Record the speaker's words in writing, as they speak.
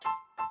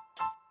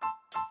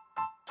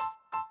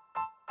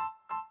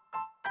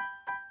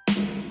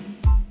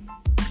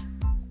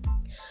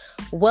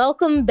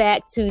Welcome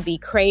back to the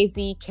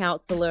Crazy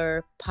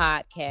Counselor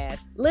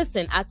podcast.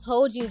 Listen, I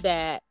told you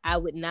that I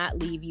would not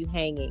leave you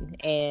hanging,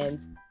 and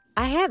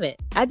I haven't.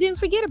 I didn't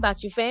forget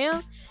about you,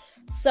 fam.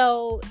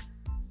 So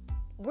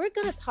we're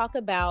going to talk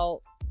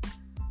about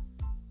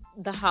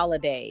the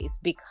holidays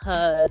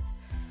because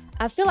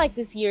I feel like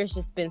this year has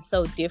just been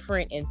so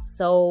different in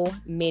so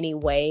many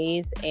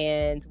ways.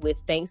 And with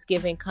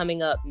Thanksgiving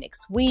coming up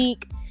next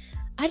week,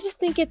 I just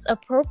think it's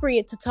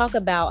appropriate to talk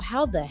about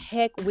how the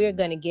heck we're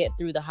going to get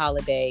through the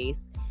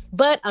holidays.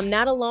 But I'm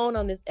not alone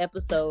on this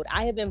episode.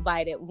 I have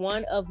invited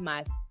one of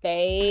my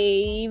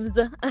faves,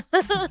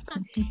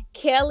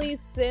 Kelli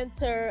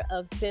Center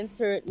of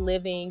Centered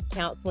Living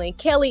Counseling.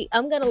 Kelli,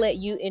 I'm going to let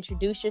you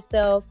introduce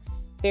yourself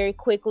very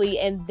quickly,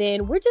 and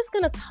then we're just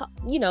going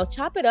to,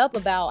 chop it up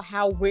about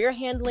how we're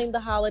handling the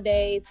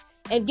holidays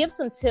and give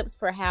some tips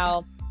for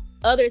how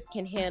others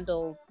can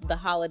handle the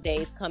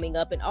holidays coming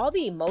up and all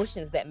the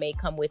emotions that may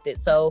come with it.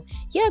 So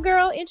yeah,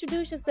 girl,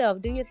 introduce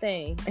yourself, do your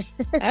thing.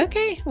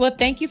 Okay. Well,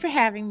 thank you for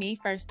having me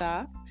first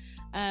off.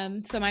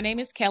 So my name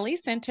is Kelli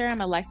Center. I'm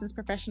a licensed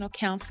professional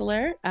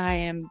counselor. I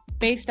am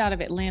based out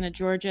of Atlanta,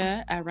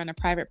 Georgia. I run a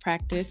private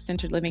practice,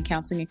 Centered Living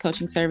Counseling and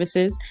Coaching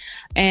Services.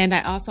 And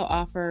I also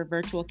offer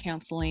virtual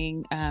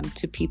counseling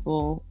to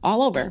people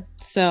all over.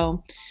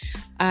 So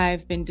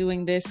I've been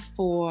doing this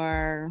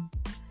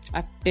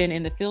I've been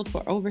in the field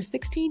for over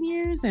 16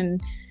 years and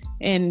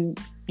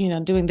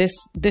doing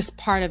this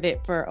part of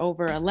it for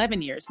over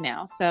 11 years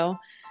now. So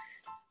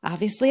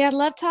obviously I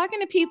love talking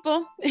to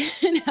people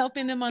and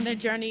helping them on their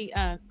journey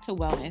to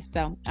wellness.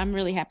 So I'm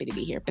really happy to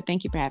be here, but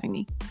thank you for having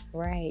me.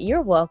 Right.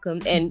 You're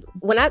welcome. And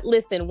when I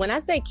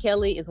say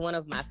Kelli is one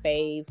of my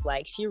faves,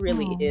 like she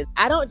really is.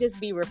 I don't just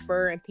be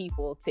referring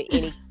people to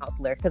any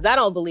counselor because I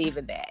don't believe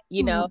in that,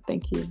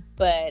 Thank you.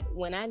 But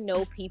when I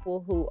know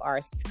people who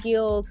are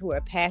skilled, who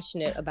are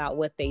passionate about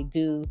what they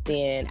do,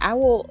 then I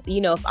will,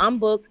 if I'm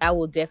booked, I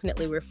will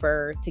definitely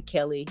refer to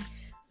Kelli.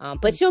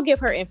 But she'll give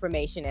her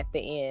information at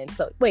the end.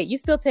 So wait, you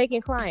still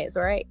taking clients,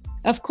 right?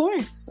 Of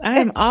course. I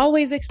am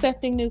always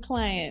accepting new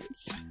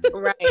clients.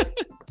 Right.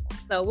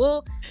 So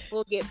we'll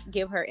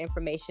give her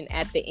information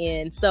at the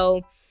end.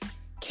 So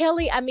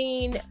Kelli,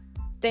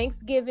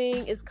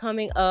 Thanksgiving is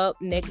coming up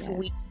next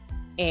week.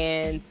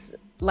 And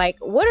like,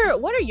 what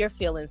are your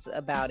feelings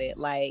about it?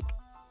 Like,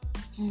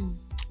 how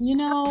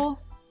are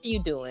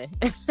you doing?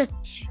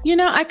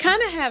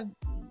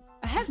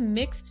 I have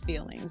mixed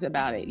feelings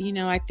about it.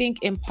 I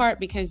think in part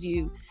because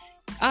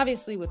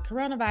obviously with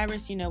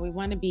coronavirus, we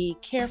want to be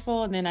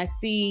careful. And then I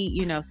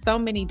see, so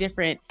many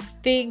different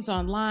things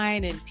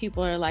online and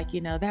people are like,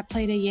 that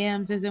plate of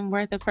yams isn't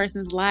worth a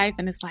person's life.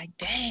 And it's like,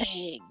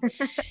 dang,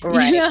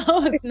 right.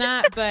 It's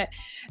not. But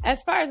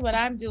as far as what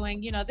I'm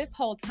doing, this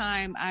whole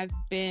time I've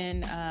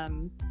been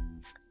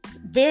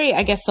very,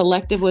 I guess,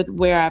 selective with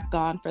where I've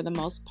gone for the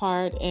most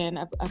part. And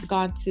I've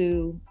gone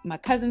to my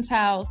cousin's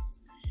house.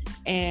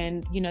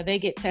 And, they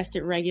get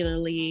tested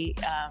regularly.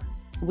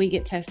 We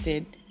get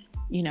tested,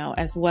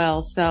 as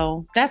well.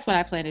 So that's what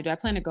I plan to do. I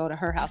plan to go to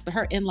her house, but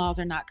her in-laws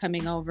are not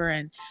coming over.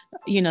 And,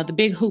 the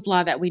big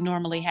hoopla that we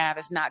normally have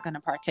is not going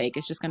to partake.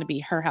 It's just going to be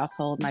her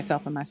household,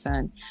 myself and my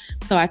son.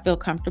 So I feel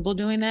comfortable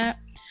doing that.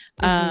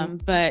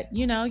 But,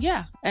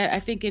 I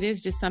think it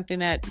is just something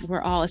that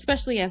we're all,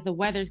 especially as the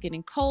weather's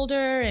getting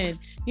colder and,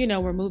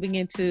 we're moving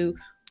into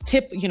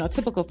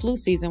typical flu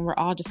season, we're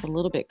all just a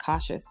little bit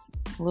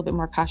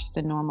more cautious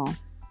than normal.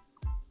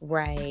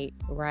 Right.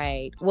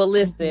 Well,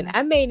 listen,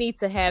 I may need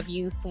to have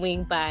you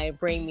swing by and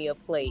bring me a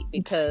plate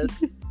because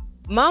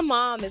my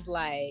mom is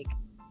like,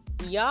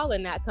 y'all are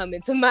not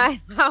coming to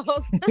my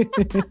house.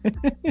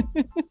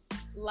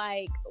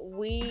 Like,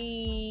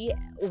 we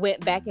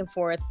went back and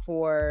forth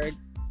for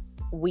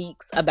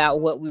weeks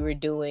about what we were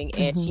doing,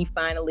 and she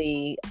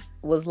finally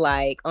was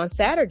like, on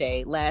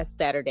last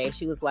Saturday,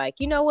 she was like,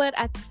 you know what,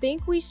 I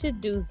think we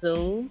should do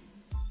Zoom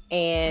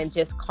and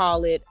just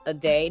call it a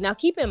day. Now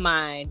keep in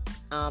mind,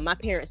 my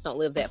parents don't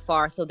live that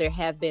far, so there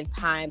have been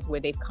times where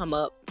they've come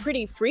up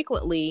pretty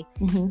frequently.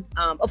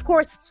 Of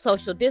course,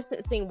 social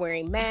distancing,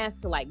 wearing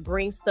masks to like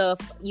bring stuff,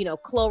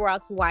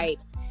 Clorox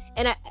wipes,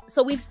 and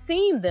so we've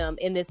seen them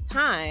in this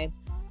time.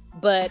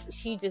 But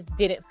she just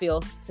didn't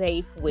feel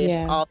safe with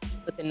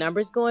the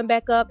numbers going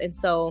back up. And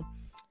so,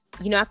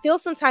 I feel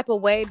some type of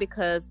way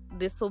because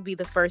this will be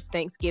the first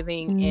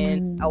Thanksgiving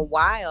in a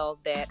while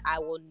that I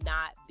will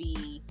not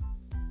be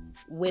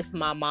with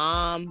my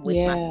mom, with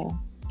my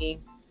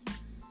family.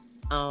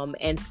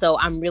 And so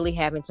I'm really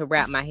having to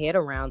wrap my head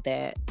around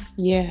that.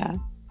 Yeah.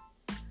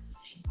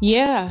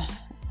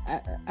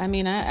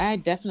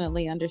 I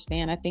definitely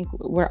understand. I think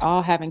we're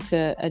all having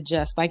to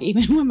adjust. Like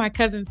even when my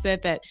cousin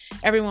said that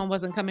everyone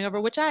wasn't coming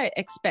over, which I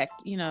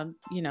expect, no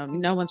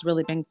one's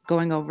really been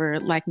going over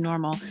like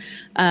normal.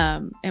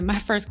 And my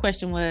first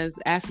question was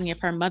asking if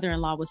her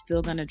mother-in-law was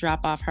still going to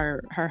drop off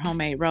her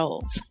homemade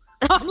rolls.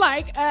 I'm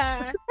like,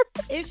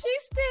 is she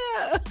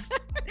still?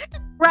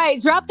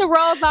 Right. Drop the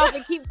rolls off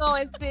and keep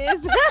going,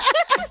 sis.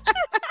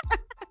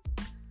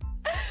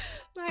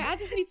 Like, I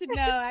just need to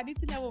know. I need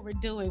to know what we're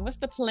doing. What's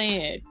the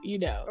plan?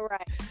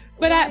 Right.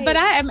 But Right.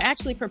 I am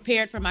actually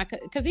prepared for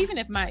because even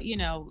if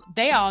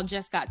they all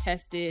just got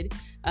tested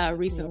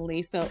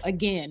recently. So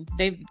again,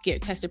 they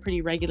get tested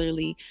pretty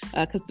regularly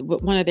because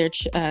one of their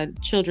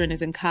children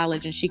is in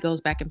college and she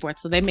goes back and forth.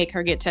 So they make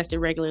her get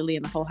tested regularly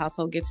and the whole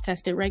household gets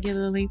tested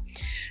regularly,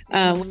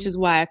 which is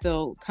why I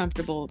feel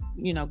comfortable,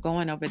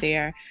 going over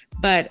there.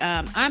 But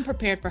I'm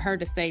prepared for her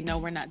to say, no,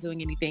 we're not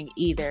doing anything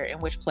either, in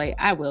which case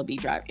I will be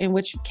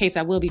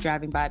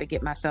driving by to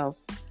get myself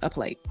a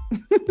plate.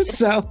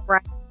 So.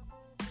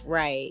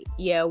 Right.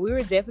 Yeah, we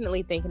were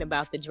definitely thinking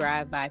about the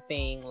drive-by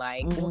thing.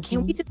 Like, well,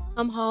 can we just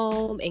come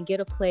home and get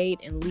a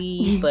plate and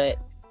leave? But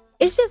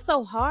it's just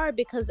so hard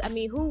because,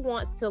 who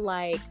wants to,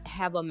 like,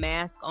 have a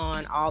mask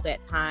on all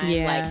that time?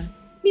 Yeah.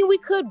 Like, we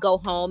could go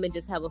home and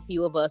just have a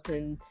few of us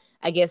and,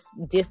 I guess,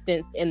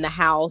 distance in the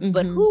house.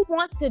 But who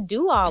wants to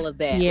do all of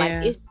that? Yeah.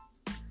 Like, it's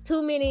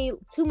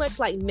too much,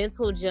 like,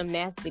 mental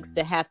gymnastics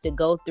to have to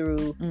go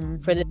through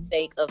for the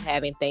sake of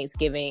having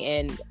Thanksgiving.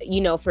 And,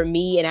 for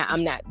me, and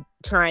I'm not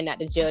trying not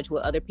to judge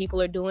what other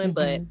people are doing,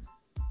 but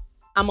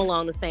I'm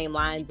along the same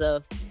lines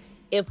of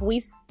if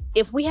we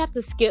have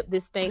to skip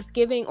this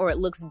Thanksgiving or it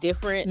looks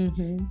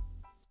different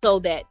so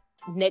that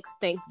next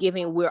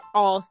Thanksgiving we're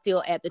all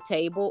still at the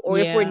table, or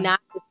if we're not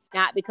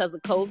because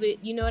of COVID,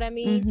 you know what I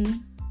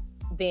mean?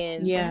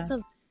 Then that's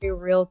a very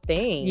real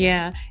thing.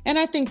 Yeah. And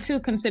I think too,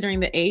 considering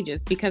the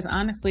ages, because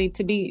honestly,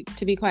 to be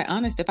quite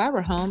honest, if I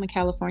were home in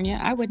California,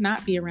 I would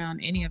not be around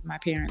any of my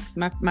parents.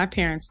 My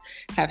parents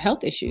have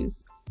health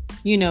issues.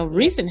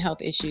 Recent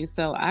health issues.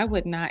 So I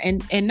would not,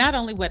 and not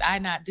only would I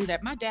not do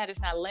that, my dad is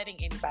not letting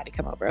anybody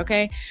come over.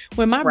 Okay.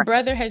 When my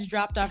brother has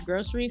dropped off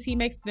groceries, he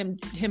makes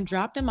him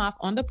drop them off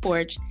on the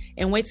porch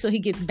and waits till he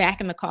gets back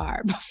in the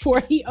car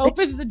before he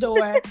opens the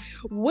door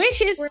with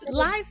his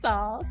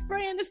Lysol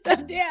spraying the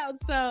stuff down.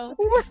 So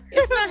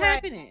it's not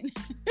happening.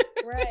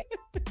 Right.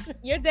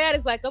 Your dad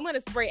is like, I'm going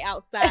to spray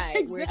outside.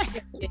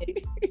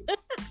 Exactly.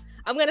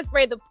 I'm going to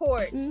spray the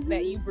porch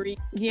that you breathe.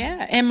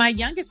 Yeah. And my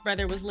youngest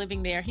brother was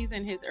living there. He's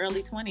in his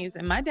early 20s.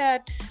 And my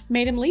dad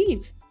made him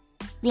leave.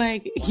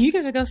 Like, you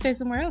got to go stay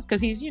somewhere else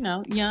because he's,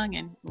 young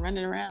and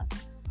running around.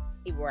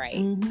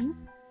 Right.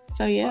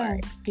 So, yeah.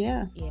 Right.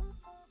 Yeah.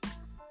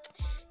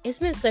 It's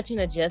been such an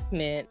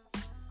adjustment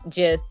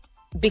just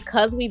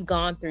because we've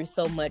gone through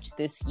so much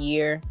this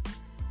year.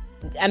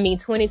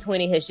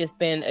 2020 has just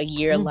been a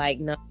year like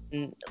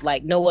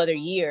no other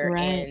year.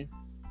 Right. And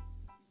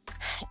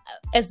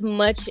as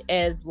much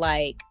as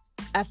I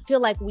feel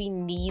like we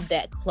need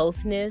that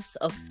closeness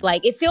of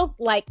it feels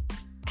like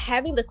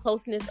having the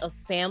closeness of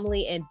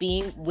family and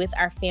being with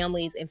our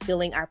families and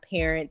feeling our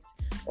parents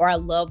or our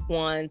loved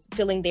ones,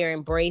 feeling their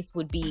embrace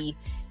would be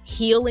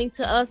healing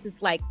to us.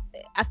 It's like,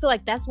 I feel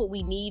like that's what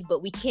we need,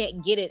 but we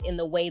can't get it in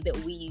the way that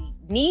we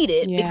need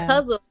it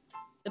because of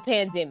the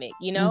pandemic,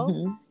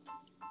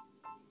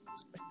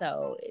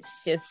 So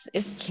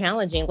it's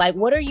challenging. Like,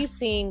 what are you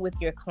seeing with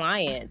your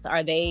clients?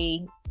 Are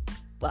they,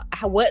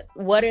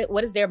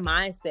 what is their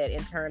mindset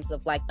in terms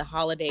of the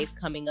holidays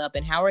coming up,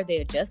 and how are they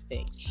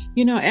adjusting?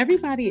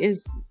 Everybody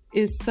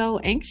is so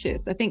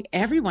anxious. I think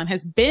everyone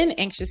has been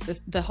anxious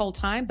the whole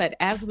time, but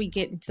as we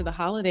get into the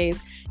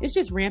holidays, it's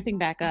just ramping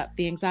back up.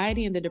 The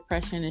anxiety and the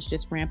depression is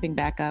just ramping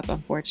back up,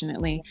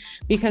 unfortunately,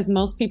 because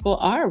most people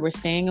we're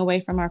staying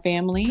away from our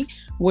family.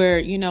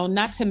 We're,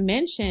 not to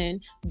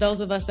mention those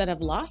of us that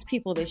have lost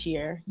people this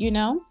year,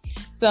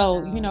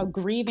 so,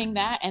 grieving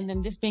that, and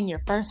then this being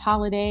your first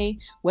holiday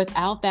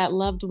without that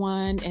loved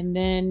one, and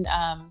then,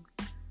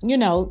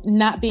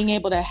 not being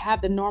able to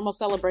have the normal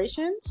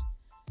celebrations.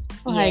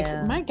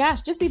 My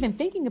gosh, just even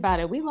thinking about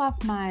it, we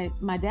lost my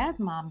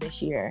dad's mom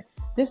this year.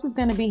 This is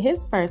going to be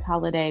his first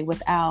holiday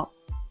without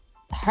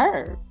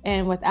her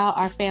and without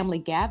our family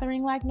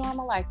gathering like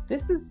normal.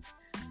 It's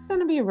going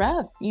to be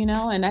rough,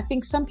 and I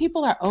think some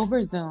people are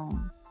over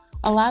Zoom.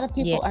 A lot of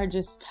people are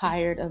just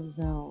tired of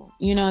Zoom.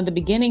 In the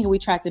beginning, we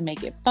tried to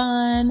make it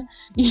fun,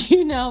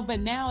 but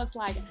now it's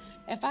like,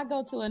 if I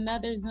go to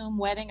another Zoom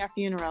wedding or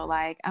funeral,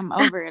 I'm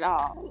over it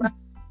all.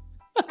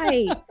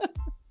 Right.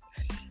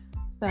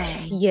 So,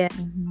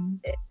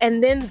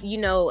 and then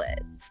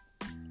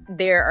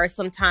there are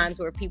some times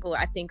where people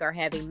I think are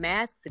having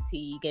mask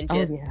fatigue and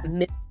just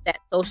miss that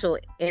social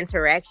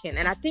interaction.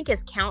 And I think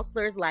as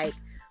counselors,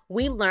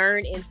 we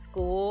learn in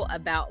school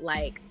about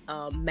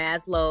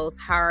Maslow's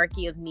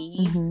hierarchy of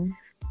needs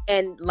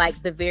and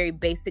the very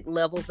basic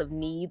levels of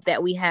need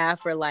that we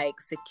have for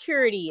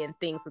security and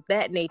things of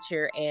that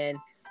nature. And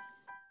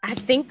I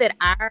think that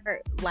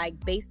our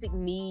basic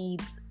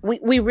needs,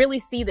 we really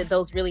see that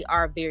those really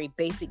are very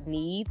basic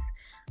needs.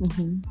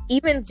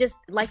 Even just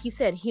like you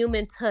said,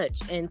 human touch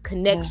and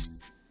connection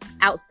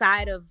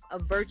outside of a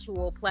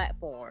virtual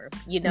platform,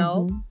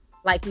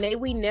 may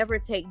we never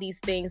take these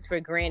things for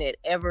granted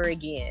ever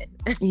again.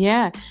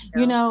 Yeah.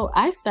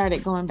 I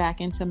started going back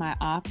into my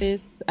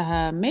office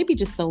maybe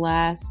just the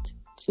last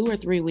 2 or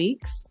 3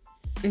 weeks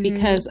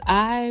because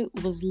I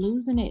was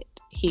losing it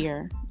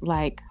here.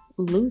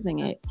 losing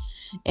it.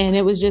 And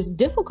it was just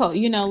difficult,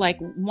 like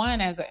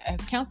one, as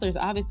counselors,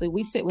 obviously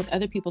we sit with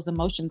other people's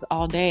emotions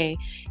all day,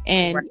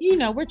 and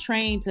Right. we're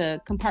trained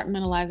to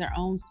compartmentalize our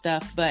own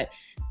stuff, but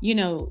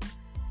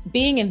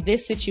being in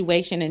this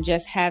situation and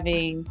just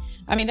having,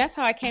 I mean, that's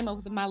how I came up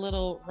with my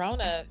little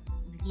Rona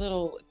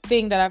little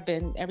thing that I've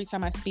been, every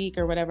time I speak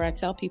or whatever, I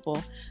tell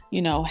people,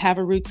 have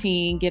a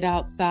routine, get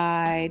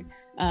outside,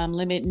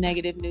 limit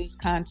negative news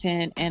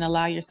content, and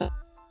allow yourself.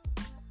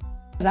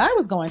 I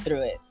was going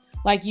through it.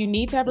 Like, you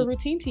need to have a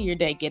routine to your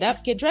day. Get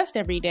up, get dressed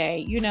every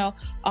day.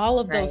 All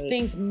of those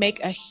things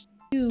make a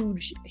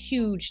huge,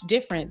 huge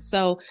difference.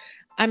 So,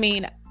 I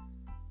mean,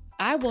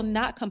 I will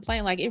not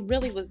complain. Like, it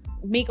really was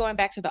me going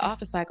back to the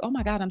office, like, oh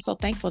my God, I'm so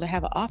thankful to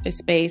have an office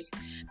space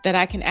that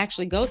I can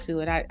actually go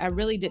to. And I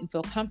really didn't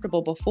feel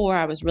comfortable before.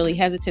 I was really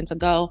hesitant to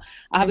go.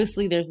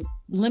 Obviously, there's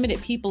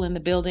limited people in the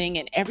building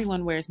and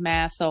everyone wears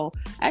masks. So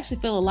I actually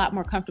feel a lot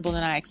more comfortable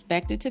than I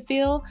expected to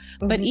feel.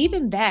 Mm-hmm. But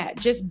even that,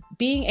 just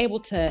being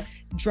able to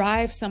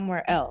drive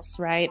somewhere else,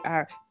 right?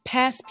 Or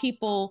pass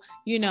people,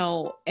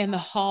 in the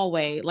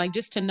hallway, like,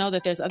 just to know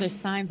that there's other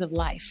signs of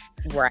life,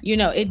 right?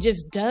 It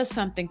just does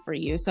something for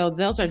you. So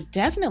those are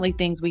definitely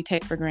things we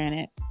take for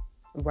granted.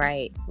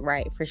 Right,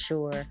 for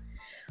sure.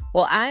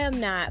 Well, I am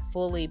not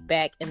fully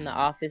back in the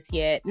office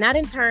yet, not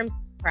in terms of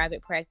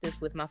private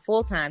practice. With my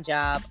full-time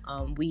job,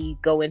 we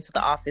go into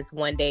the office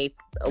one day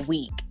a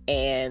week,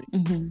 and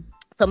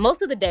so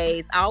most of the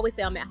days I always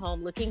say I'm at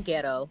home looking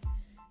ghetto,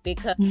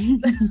 because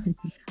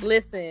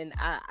listen,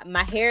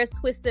 my hair is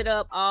twisted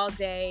up all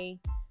day.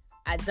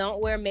 I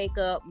don't wear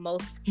makeup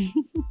most.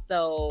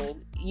 So,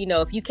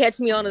 if you catch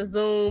me on a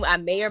Zoom, I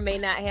may or may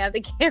not have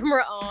the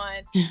camera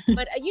on.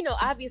 But,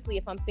 obviously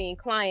if I'm seeing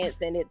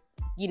clients and it's,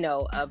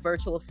 a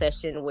virtual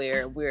session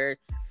where we're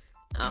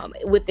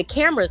with the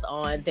cameras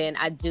on, then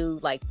I do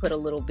like put a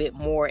little bit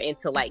more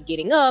into like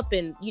getting up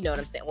and, you know what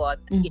I'm saying? Well,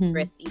 I get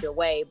dressed either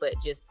way, but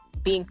just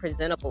being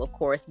presentable, of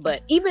course.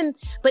 But even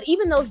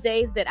those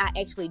days that I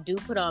actually do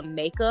put on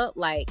makeup,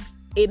 like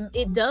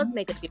it does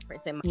make a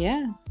difference in my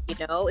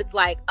it's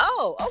like,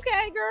 oh,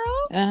 okay,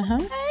 girl.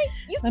 Okay,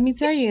 let me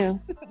tell you.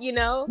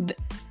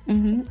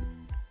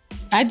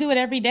 I do it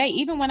every day,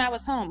 even when I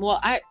was home. Well,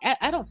 I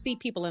don't see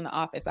people in the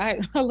office. I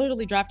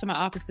literally drive to my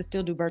office to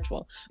still do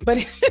virtual, but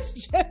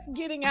it's just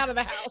getting out of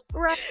the house.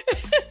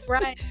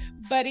 Right.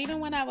 But even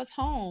when I was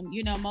home,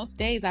 most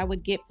days I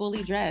would get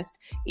fully dressed,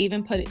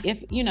 even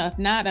if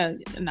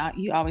not,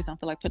 you always don't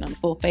feel like putting on a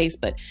full face,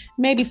 but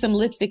maybe some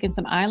lipstick and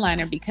some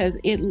eyeliner, because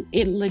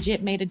it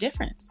legit made a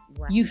difference.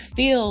 Right. You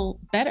feel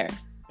better.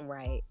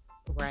 Right.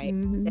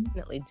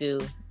 Definitely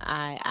do.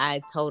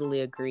 I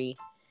totally agree.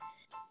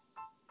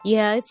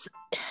 Yeah,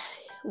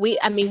 we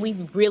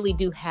really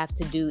do have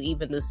to do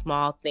even the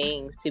small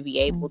things to be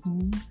able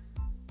to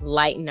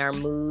lighten our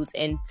moods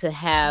and to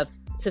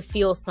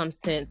feel some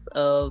sense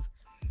of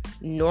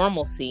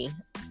normalcy.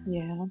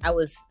 Yeah. I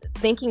was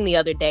thinking the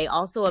other day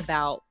also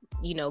about,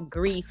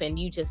 grief, and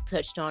you just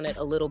touched on it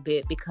a little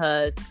bit,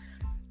 because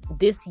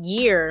this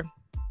year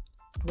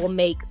will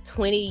make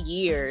 19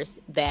 years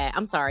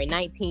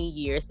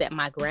that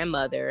my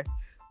grandmother,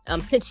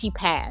 since she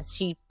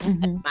passed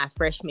my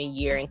freshman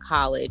year in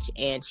college,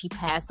 and she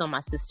passed on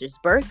my sister's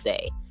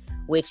birthday,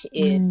 which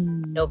is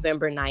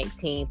November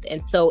 19th.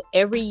 And so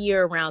every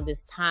year around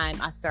this time,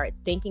 I start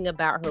thinking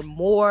about her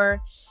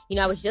more.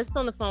 I was just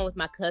on the phone with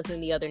my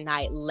cousin the other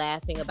night,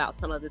 laughing about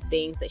some of the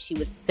things that she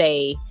would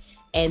say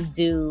and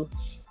do.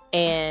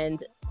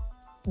 And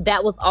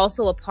that was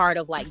also a part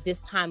of like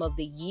this time of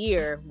the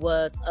year,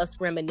 was us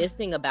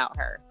reminiscing about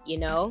her,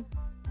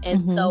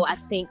 And so I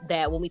think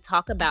that when we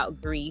talk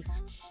about grief,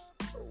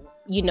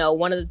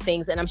 one of the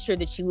things, and I'm sure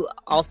that you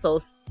also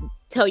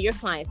tell your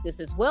clients this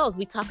as well, is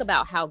we talk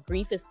about how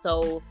grief is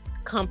so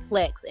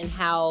complex and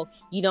how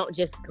you don't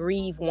just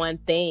grieve one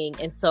thing.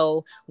 And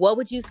so what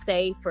would you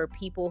say for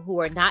people who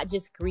are not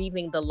just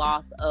grieving the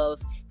loss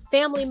of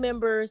family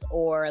members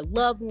or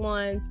loved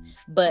ones,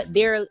 but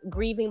they're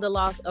grieving the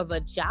loss of a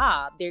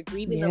job, they're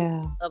grieving the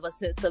loss of a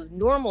sense of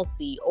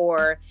normalcy,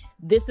 or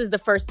this is the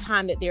first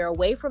time that they're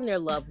away from their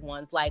loved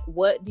ones? Like,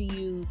 what do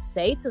you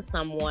say to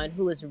someone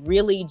who is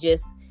really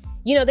just,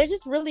 they're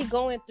just really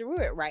going through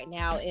it right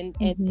now, and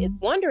it's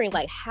wondering,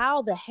 like,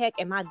 how the heck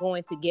am I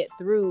going to get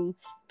through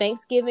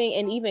Thanksgiving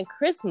and even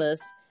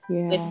Christmas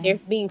with there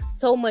being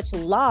so much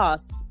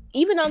loss,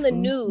 even on the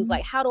news?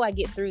 Like, how do I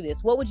get through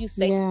this? What would you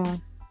say?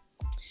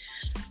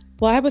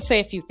 Well, I would say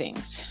a few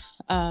things.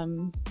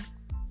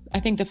 I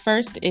think the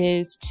first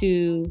is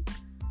to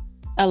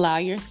allow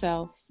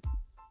yourself,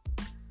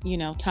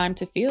 time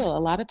to feel. A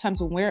lot of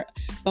times when we're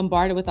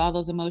bombarded with all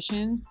those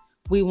emotions,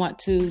 we want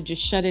to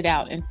just shut it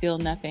out and feel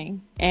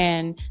nothing.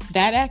 And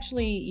that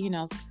actually,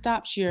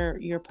 stops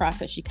your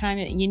process.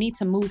 You need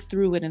to move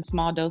through it in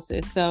small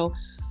doses. So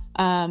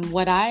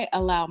what I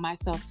allow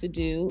myself to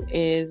do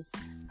is,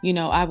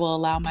 I will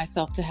allow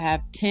myself to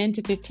have 10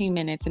 to 15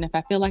 minutes. And if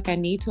I feel like I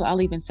need to,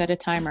 I'll even set a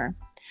timer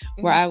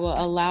where I will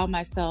allow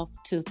myself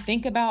to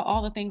think about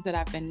all the things that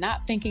I've been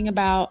not thinking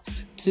about,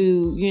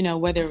 to,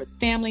 whether it's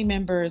family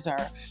members or,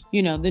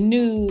 the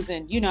news.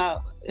 And,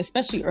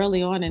 especially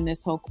early on in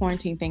this whole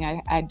quarantine thing,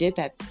 I did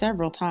that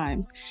several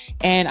times,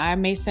 and I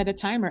may set a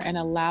timer and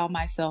allow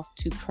myself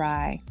to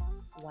cry.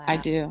 Wow. I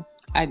do.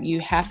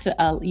 You have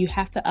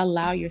to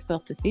allow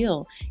yourself to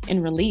feel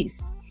and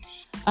release.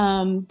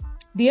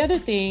 The other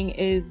thing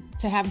is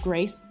to have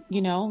grace,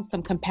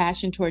 some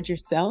compassion towards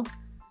yourself,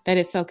 that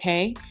it's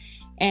okay.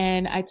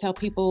 And I tell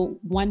people,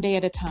 one day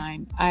at a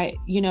time.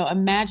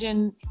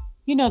 Imagine,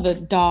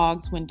 the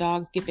dogs, when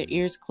dogs get their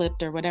ears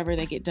clipped or whatever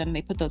they get done,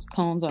 they put those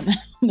cones on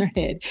their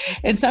head.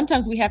 And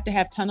sometimes we have to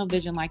have tunnel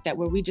vision like that,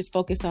 where we just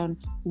focus on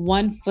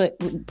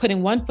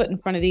putting one foot in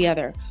front of the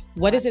other.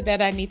 What is it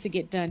that I need to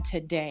get done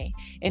today?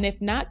 And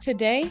if not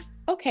today,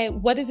 okay,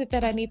 what is it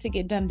that I need to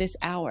get done this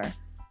hour?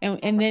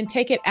 And then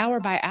take it hour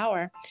by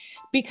hour,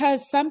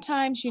 because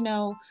sometimes, you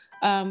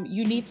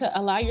need to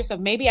allow yourself,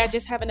 maybe I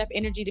just have enough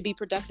energy to be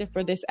productive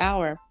for this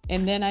hour,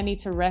 and then I need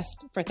to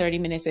rest for 30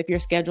 minutes if your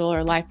schedule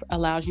or life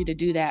allows you to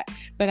do that.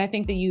 But I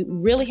think that you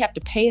really have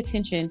to pay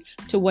attention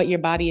to what your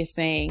body is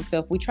saying. So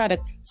if we try to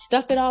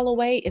stuff it all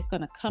away, it's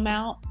going to come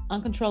out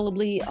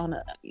uncontrollably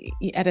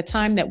at a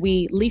time that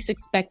we least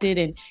expected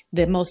and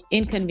the most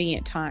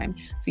inconvenient time.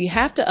 So you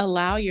have to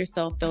allow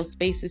yourself those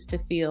spaces to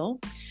feel.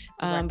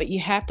 But you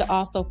have to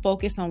also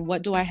focus on,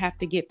 what do I have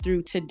to get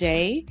through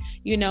today,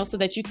 so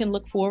that you can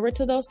look forward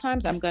to those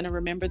times. I'm going to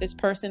remember this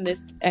person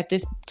at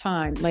this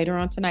time later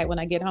on tonight when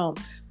I get home.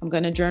 I'm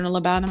going to journal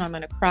about them. I'm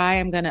going to cry.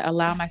 I'm going to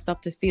allow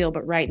myself to feel.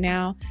 But right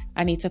now,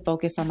 I need to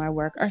focus on my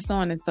work, or so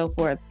on and so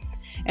forth.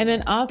 And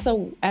then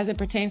also, as it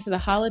pertains to the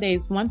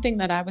holidays, one thing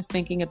that I was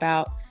thinking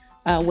about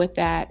with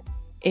that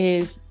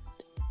is,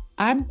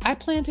 I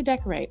plan to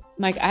decorate.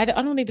 Like, I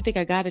don't even think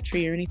I got a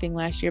tree or anything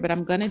last year, but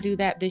I'm going to do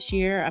that this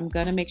year. I'm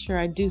going to make sure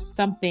I do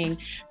something,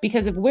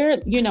 because if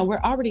we're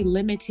already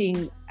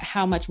limiting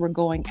how much we're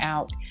going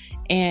out,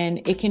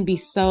 and it can be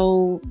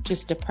so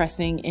just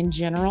depressing in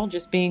general,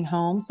 just being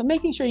home. So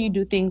making sure you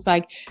do things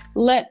like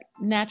let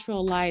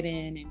natural light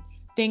in and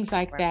things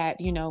like that,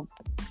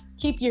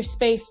 keep your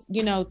space,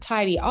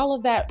 tidy, all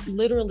of that.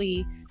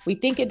 Literally, we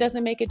think it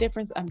doesn't make a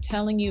difference. I'm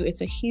telling you,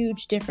 it's a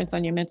huge difference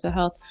on your mental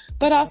health.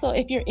 But also,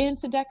 if you're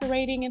into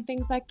decorating and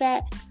things like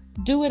that,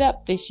 do it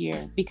up this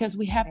year, because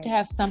we have to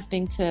have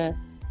something to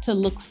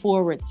look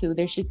forward to.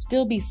 There should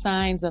still be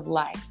signs of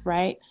life,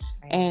 right?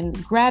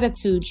 And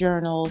gratitude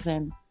journals,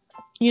 and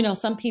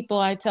some people,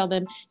 I tell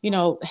them,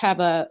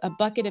 have a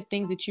bucket of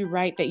things that you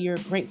write that you're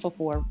grateful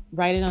for.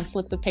 Write it on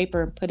slips of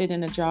paper and put it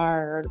in a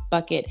jar or a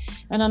bucket.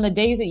 And on the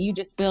days that you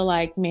just feel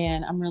like,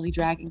 man, I'm really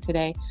dragging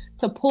today,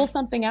 to pull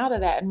something out of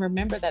that and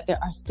remember that there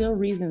are still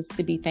reasons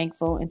to be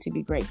thankful and to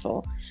be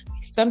grateful.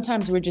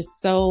 Sometimes we're just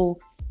so,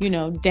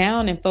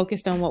 down and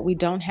focused on what we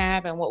don't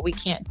have and what we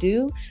can't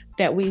do,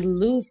 that we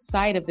lose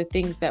sight of the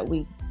things that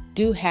we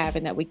do have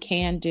and that we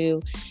can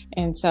do.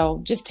 And so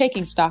just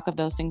taking stock of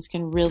those things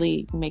can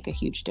really make a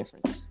huge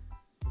difference.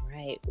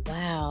 Right.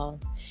 Wow.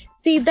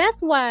 See,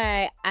 that's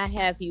why I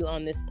have you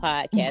on this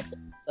podcast,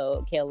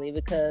 Kelli,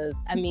 because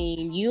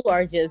you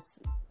are just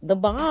the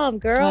bomb,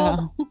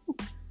 girl. Wow.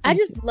 I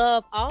just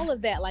love all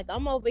of that. Like,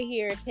 I'm over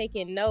here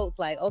taking notes,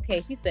 like, okay,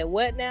 she said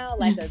what now?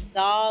 Like a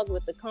dog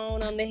with the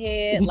cone on the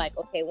head. Like,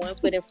 okay, one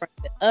foot in front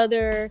of the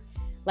other.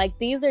 Like,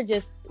 these are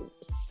just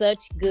such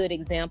good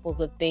examples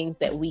of things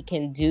that we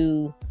can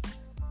do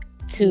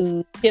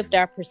to shift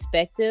our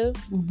perspective,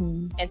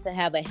 and to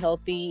have a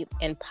healthy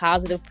and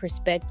positive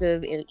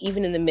perspective,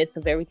 even in the midst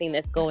of everything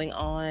that's going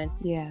on.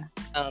 Yeah.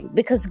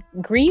 Because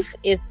grief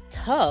is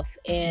tough,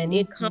 and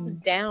it comes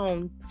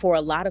down for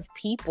a lot of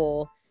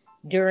people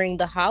during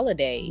the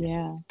holidays.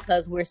 Yeah.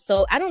 Because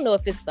I don't know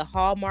if it's the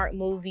Hallmark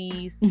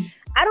movies.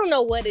 I don't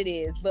know what it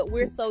is, but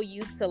we're so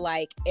used to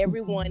like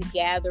everyone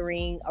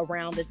gathering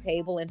around the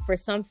table. And for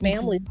some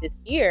families this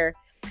year,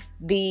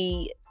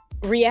 the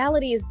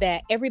reality is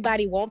that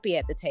everybody won't be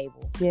at the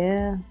table.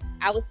 Yeah.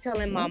 I was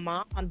telling my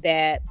mom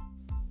that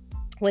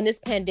when this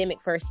pandemic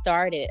first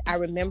started, I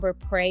remember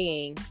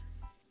praying,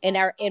 and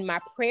in my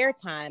prayer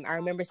time, I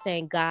remember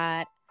saying,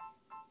 God,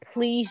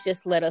 please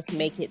just let us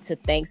make it to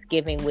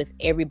Thanksgiving with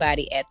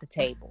everybody at the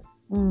table.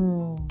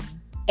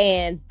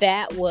 And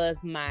that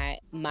was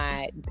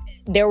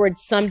there were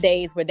some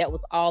days where that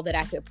was all that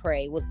I could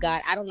pray was,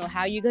 God, I don't know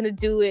how you're going to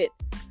do it,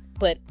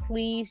 but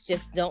please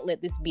just don't let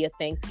this be a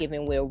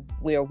Thanksgiving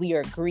where we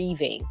are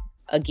grieving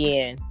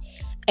again.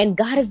 And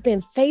God has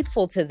been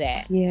faithful to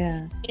that.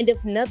 Yeah. And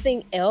if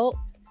nothing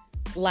else,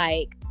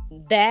 like,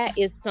 that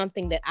is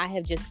something that I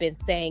have just been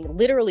saying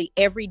literally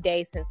every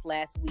day since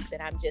last week,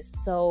 that I'm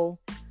just so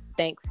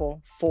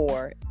thankful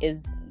for,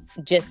 is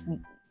just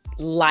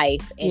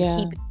life and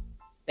keeping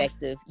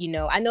perspective.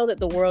 I know that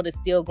the world is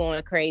still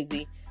going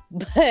crazy,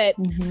 but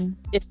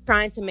just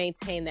trying to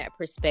maintain that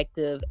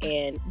perspective.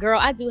 And girl,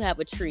 I do have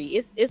a tree.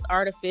 It's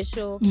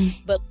artificial,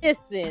 but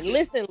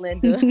listen,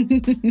 Linda.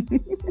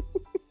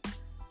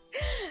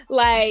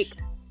 Like,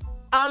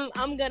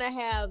 I'm gonna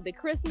have the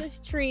Christmas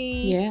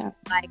tree. Yeah.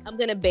 Like, I'm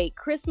gonna bake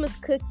Christmas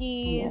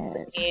cookies.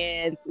 Yes.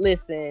 And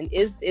listen,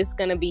 it's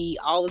gonna be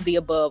all of the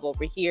above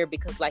over here,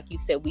 because like you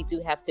said, we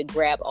do have to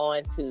grab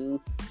on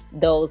to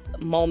those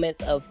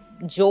moments of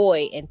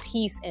joy and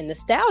peace and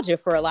nostalgia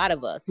for a lot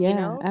of us. Yeah, you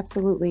know?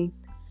 absolutely.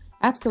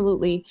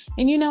 Absolutely.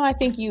 And I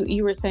think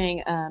you were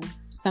saying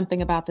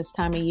something about this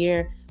time of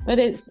year, but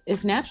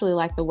it's naturally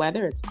like the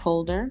weather. It's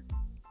colder.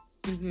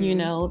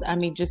 Mm-hmm. I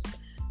mean, just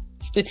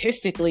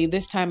statistically,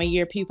 this time of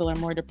year, people are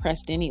more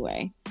depressed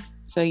anyway.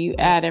 So you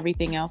add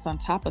everything else on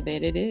top of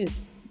it.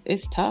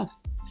 It's tough.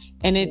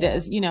 And it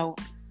does,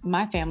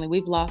 my family,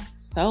 we've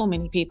lost so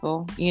many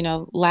people,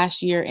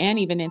 last year and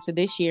even into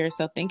this year.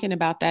 So thinking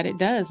about that, it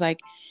does, like,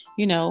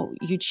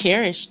 you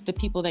cherish the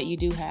people that you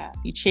do have.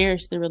 You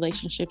cherish the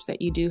relationships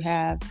that you do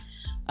have.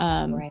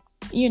 Right.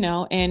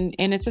 And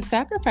it's a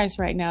sacrifice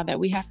right now that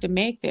we have to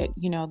make. That,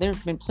 there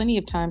have been plenty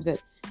of times that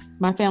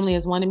my family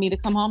has wanted me to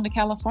come home to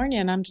California,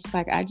 and I'm just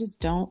like, I just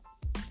don't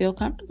feel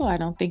comfortable. I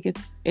don't think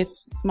it's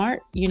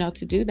smart,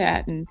 to do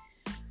that. And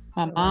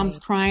my mom's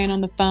crying on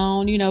the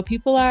phone.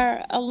 People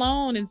are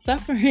alone and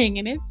suffering,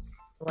 and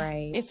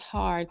it's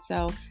hard.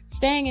 So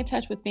staying in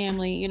touch with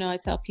family, I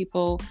tell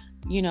people,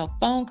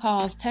 phone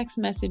calls, text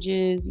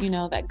messages,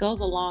 that goes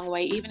a long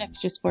way, even if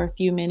it's just for a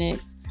few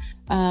minutes.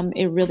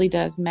 It really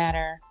does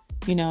matter,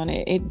 and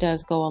it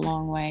does go a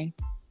long way.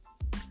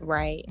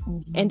 Right.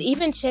 Mm-hmm. And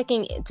even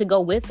checking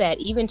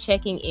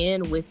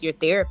in with your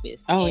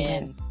therapist. Oh,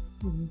 and yes.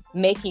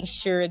 Making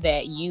sure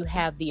that you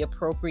have the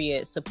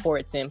appropriate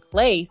supports in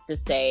place to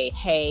say,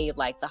 hey,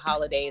 like, the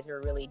holidays are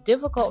really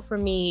difficult for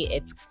me.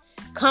 It's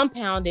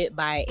compounded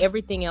by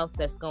everything else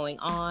that's going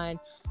on.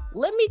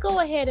 Let me go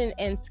ahead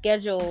and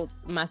schedule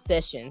my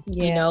sessions.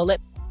 Yeah.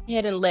 Let me go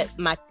ahead and let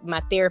my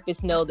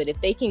therapist know that if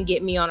they can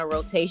get me on a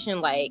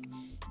rotation, like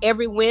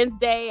every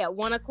Wednesday at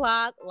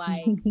 1:00,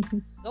 like,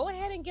 go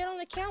ahead and get on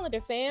the calendar,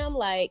 fam.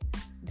 Like,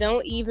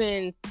 don't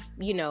even,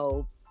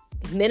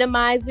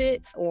 minimize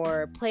it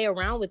or play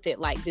around with it.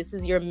 Like, this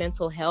is your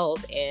mental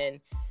health, and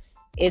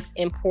it's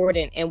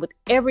important. And with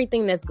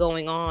everything that's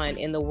going on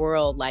in the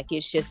world, like,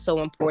 it's just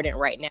so important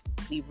right now.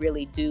 We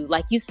really do,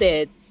 like you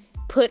said,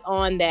 put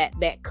on that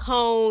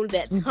cone,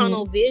 that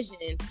tunnel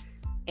vision,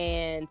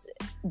 and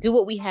do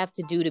what we have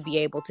to do to be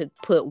able to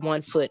put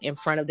one foot in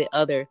front of the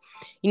other.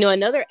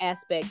 Another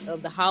aspect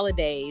of the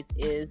holidays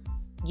is,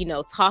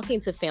 talking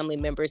to family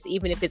members,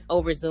 even if it's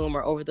over Zoom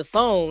or over the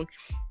phone.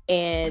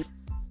 And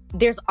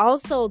there's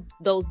also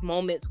those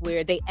moments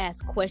where they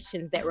ask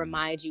questions that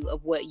remind you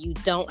of what you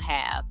don't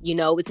have.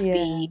 It's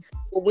well,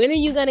 when are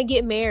you going to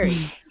get married?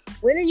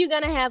 When are you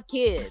going to have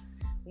kids?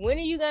 When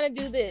are you going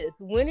to do this?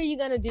 When are you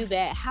going to do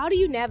that? How do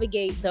you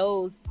navigate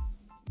those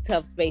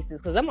tough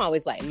spaces? Because I'm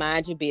always like,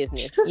 mind your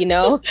business,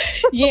 Yeah,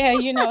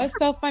 it's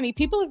so funny.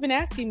 People have been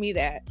asking me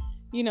that,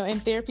 in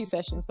therapy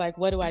sessions, like,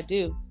 what do I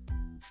do?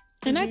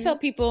 And I tell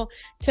people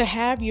to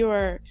have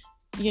your,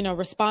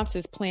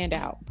 responses planned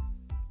out.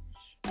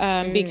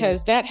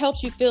 Because that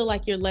helps you feel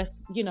like you're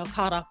less,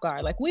 caught off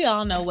guard. Like, we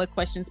all know what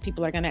questions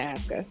people are going to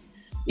ask us.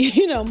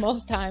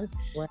 Most times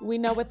we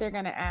know what they're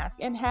going to ask,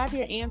 and have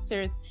your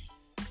answers,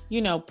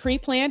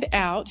 pre-planned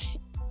out,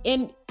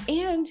 and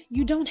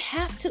you don't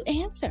have to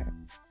answer.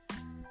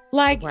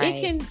 Like,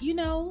 it can,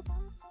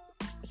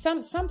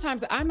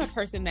 sometimes I'm a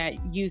person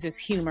that uses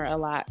humor a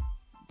lot,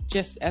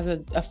 just as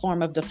a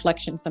form of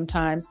deflection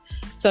sometimes.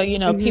 So,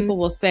 people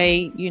will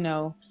say, when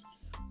are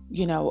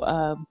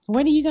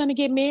you going to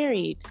get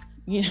married?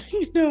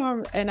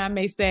 And I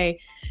may say,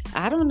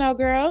 I don't know,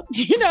 girl,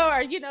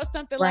 or,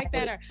 something like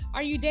that. Or,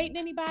 are you dating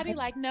anybody?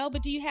 Like, no,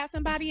 but do you have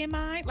somebody in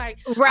mind? Like,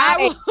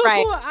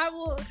 I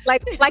will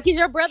like, is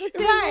your brother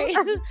single? Right.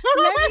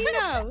 Let me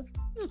know.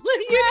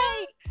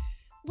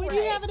 When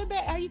you having a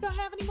baby, are you going to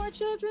have any more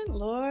children?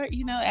 Lord,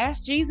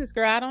 ask Jesus,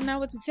 girl. I don't know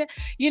what to tell.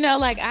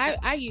 Like,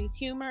 I use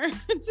humor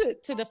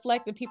to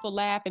deflect, and people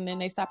laugh, and then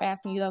they stop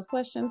asking you those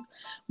questions.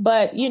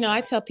 But,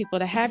 I tell people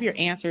to have your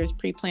answers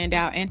pre-planned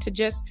out, and to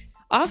just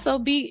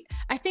also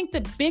I think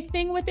the big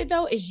thing with it,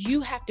 though, is you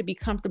have to be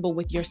comfortable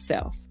with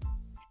yourself.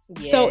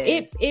 Yes. So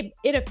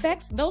it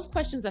affects, those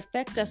questions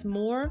affect us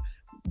more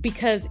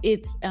because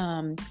it's,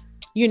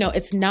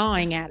 it's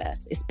gnawing at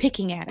us. It's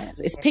picking at us.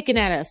 It's picking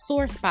at a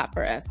sore spot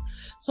for us.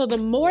 So the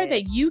more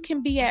that you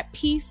can be at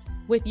peace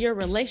with your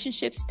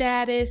relationship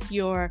status,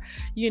 your,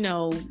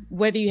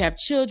 whether you have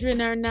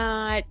children or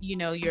not,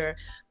 your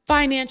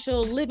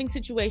financial living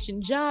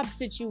situation, job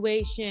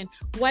situation,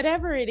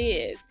 whatever it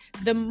is,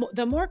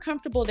 the more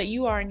comfortable that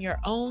you are in your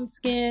own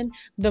skin,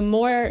 the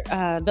more,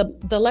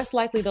 the less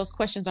likely those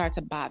questions are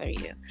to bother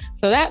you.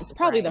 So that's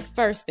probably the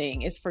first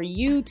thing, is for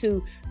you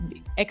to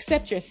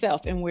accept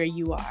yourself and where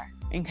you are,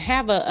 and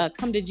have a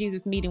come to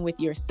Jesus meeting with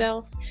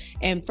yourself.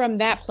 And from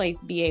that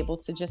place, be able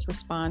to just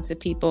respond to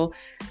people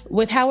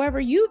with however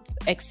you've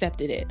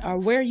accepted it or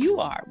where you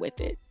are with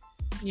it,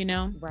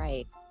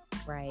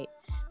 Right.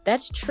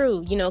 That's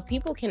true.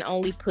 People can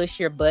only push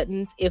your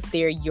buttons if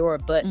they're your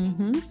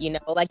buttons.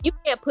 Like, you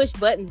can't push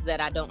buttons that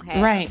I don't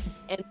have. Right.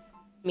 And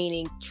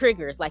meaning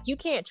triggers. Like, you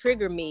can't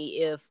trigger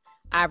me if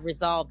I've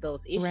resolved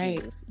those Right.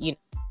 issues,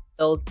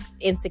 those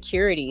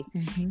insecurities.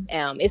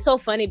 It's so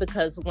funny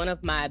because one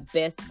of my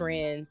best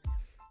friends,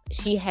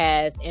 she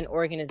has an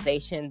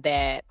organization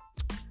that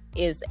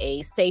is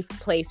a safe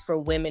place for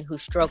women who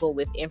struggle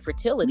with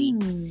infertility.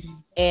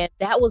 And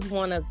that was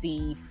one of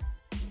the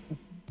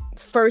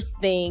first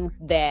things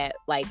that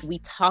like we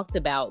talked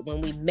about when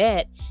we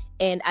met.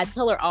 And I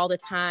tell her all the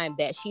time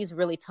that she's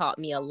really taught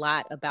me a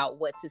lot about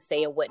what to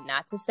say and what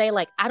not to say.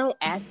 Like, I don't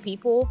ask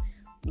people,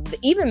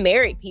 even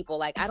married people,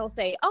 like, I don't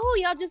say, oh,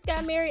 y'all just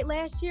got married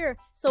last year,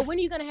 so when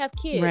are you gonna have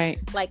kids? Right.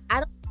 Like, I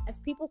don't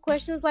ask people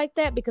questions like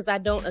that because I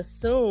don't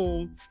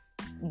assume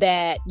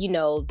that,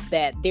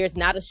 that there's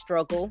not a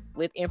struggle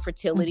with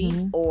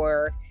infertility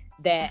or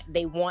that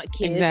they want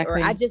kids.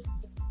 Exactly. Or I just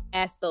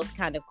ask those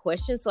kind of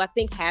questions. So I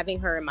think having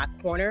her in my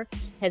corner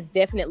has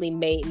definitely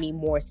made me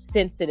more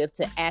sensitive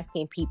to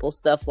asking people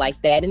stuff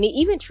like that. And it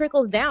even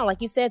trickles down,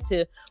 like you said,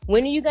 to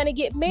when are you going to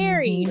get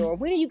married or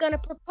when are you going to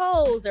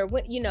propose, or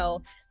when,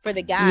 for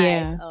the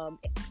guys.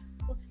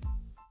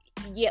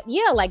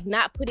 Yeah, like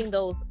not putting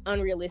those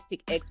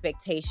unrealistic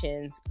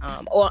expectations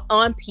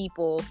on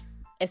people,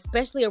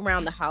 especially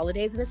around the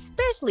holidays, and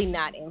especially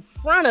not in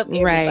front of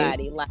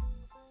everybody. Right. Like,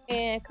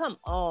 man, come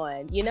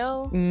on,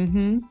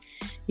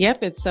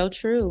 Yep, it's so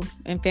true.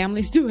 And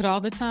families do it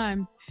all the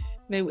time.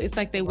 It's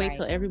like they wait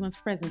till everyone's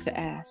present to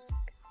ask.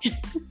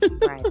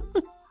 Right.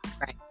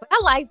 But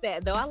I like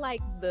that, though. I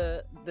like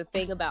the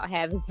thing about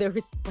having the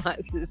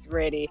responses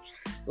ready.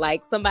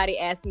 Like, somebody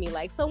asked me,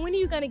 like, so when are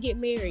you going to get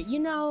married?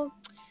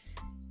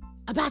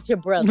 About your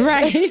brother.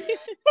 Right.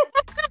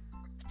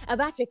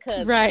 About your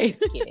cousin. Right.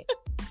 Just kidding.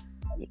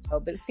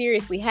 But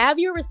seriously, have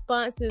your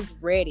responses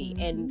ready.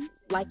 And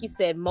like you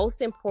said,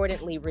 most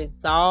importantly,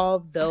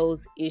 resolve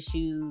those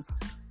issues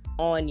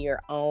on your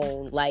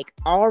own. Like,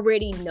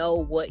 already know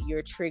what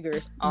your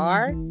triggers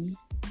are,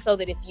 so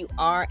that if you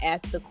are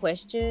asked the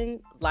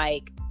question,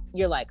 like,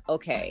 you're like,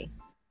 okay,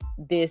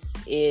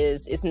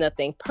 it's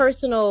nothing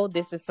personal.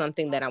 This is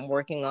something that I'm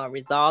working on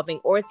resolving,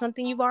 or it's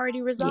something you've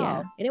already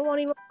resolved. And it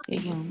won't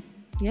even.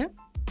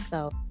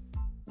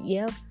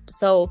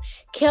 So,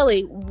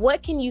 Kelli,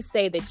 what can you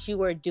say that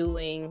you are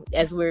doing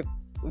as we're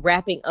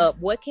wrapping up?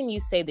 What can you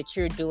say that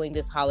you're doing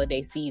this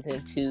holiday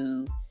season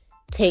to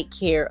take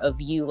care of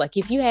you? Like,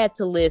 if you had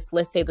to list,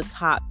 let's say, the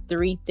top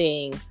 3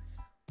 things,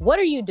 what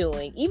are you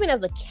doing? Even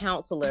as a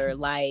counselor,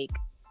 like,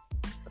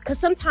 because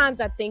sometimes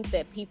I think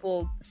that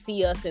people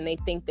see us and they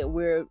think that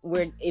we're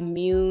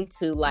immune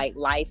to like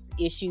life's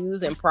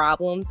issues and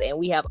problems, and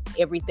we have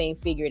everything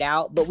figured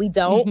out, but we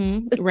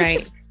don't.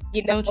 Right.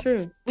 So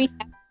true. We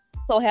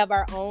also have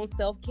our own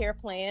self-care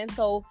plan.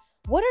 So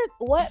what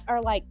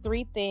are like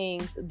 3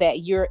 things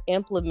that you're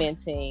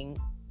implementing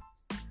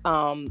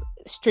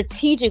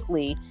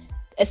strategically,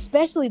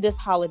 especially this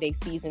holiday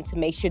season, to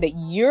make sure that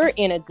you're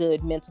in a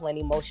good mental and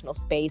emotional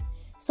space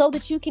so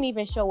that you can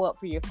even show up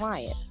for your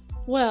clients?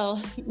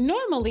 Well,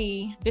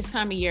 normally this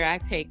time of year I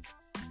take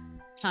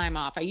time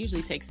off. I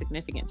usually take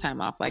significant time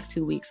off, like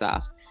 2 weeks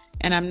off,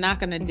 and I'm not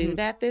going to do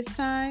that this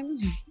time.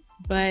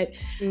 But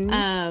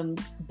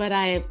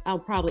I'll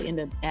probably end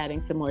up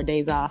adding some more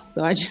days off.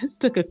 So I just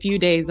took a few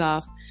days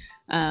off,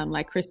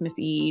 like Christmas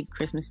Eve,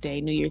 Christmas Day,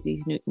 New Year's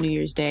Eve, New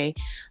Year's Day.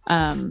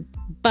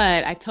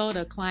 But I told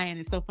a client,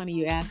 it's so funny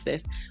you asked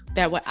this,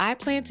 that what I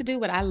plan to do,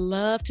 what I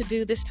love to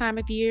do this time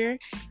of year,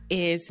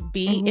 is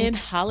be in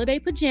holiday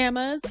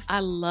pajamas. I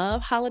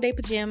love holiday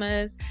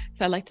pajamas.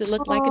 So I like to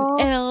look like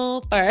an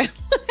elf or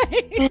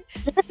like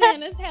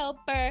Santa's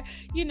helper,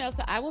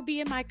 so I will be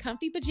in my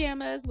comfy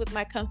pajamas with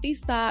my comfy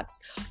socks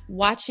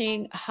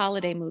watching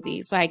holiday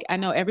movies. Like, I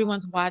know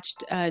everyone's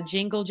watched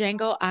Jingle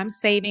Jangle. I'm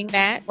saving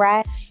that.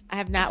 Right. I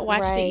have not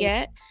watched it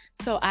yet.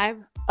 So I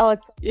heard,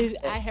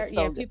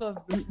 so people,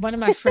 one of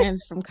my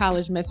friends from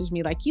college messaged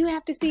me like, you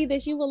have to see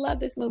this. You will love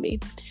this movie.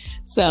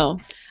 So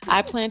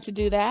I plan to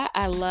do that.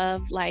 I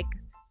love like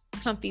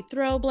comfy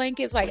throw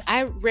blankets. Like,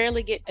 I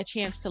rarely get a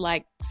chance to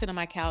like sit on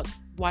my couch,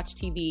 watch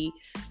TV,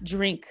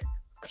 drink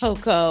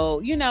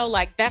cocoa,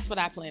 like that's what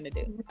I plan to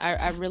do.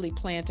 I really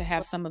plan to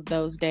have some of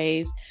those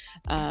days.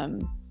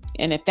 And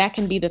if that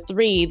can be the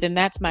 3, then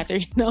that's my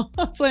 3. No,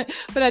 but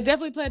I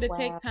definitely plan to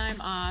take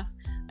time off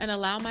and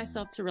allow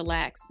myself to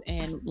relax.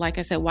 And like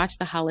I said, watch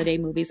the holiday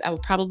movies. I will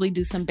probably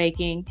do some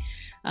baking.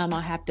 I'll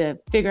have to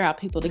figure out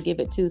people to give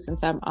it to,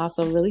 since I'm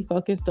also really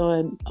focused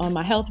on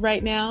my health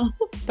right now.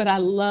 But I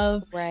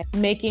love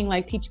making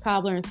like peach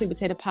cobbler and sweet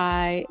potato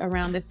pie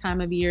around this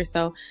time of year.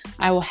 So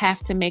I will have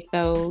to make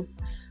those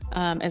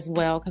as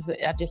well, because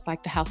I just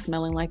like the house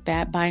smelling like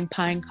that, buying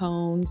pine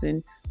cones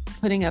and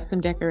putting up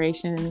some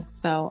decorations.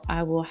 So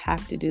I will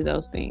have to do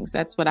those things.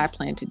 That's what I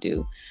plan to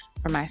do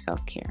for my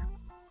self-care.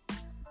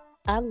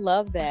 I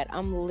love that.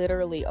 I'm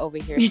literally over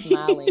here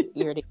smiling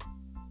ear to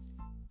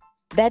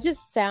that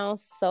just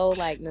sounds so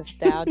like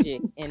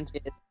nostalgic and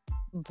just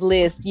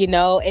bliss, and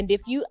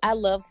I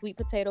love sweet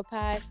potato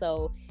pie.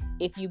 So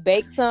if you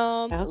bake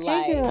some,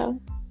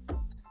 girl.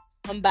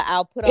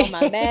 I'll put on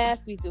my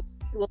mask. We do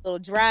a little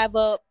drive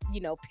up,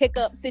 pick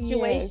up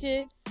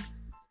situation.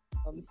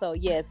 Yes. So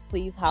yes,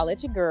 please holler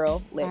at your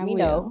girl. Let me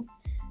know.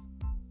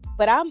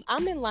 but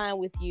I'm in line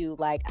with you.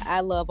 Like, I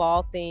love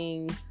all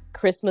things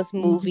Christmas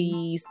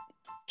movies,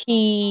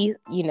 tea,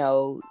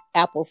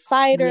 apple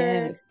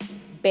cider.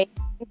 Yes.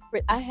 Baking.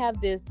 I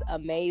have this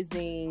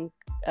amazing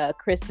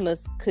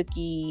Christmas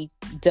cookie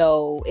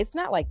dough. It's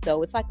not like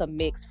dough, it's like a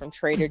mix from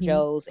Trader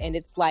Joe's, and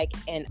it's like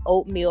an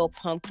oatmeal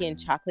pumpkin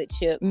chocolate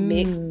chip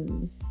mix.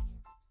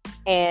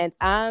 And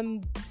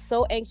I'm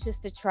so anxious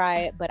to try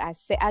it, but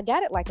I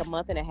got it like a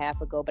month and a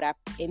half ago, but I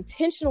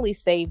intentionally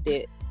saved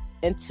it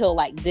until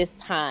like this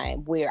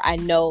time where I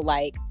know,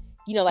 like,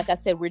 like I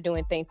said, we're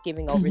doing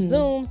Thanksgiving over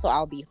Zoom, so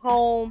I'll be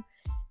home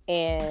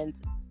and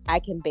I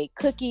can bake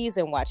cookies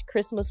and watch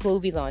Christmas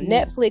movies on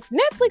Netflix.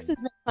 Netflix has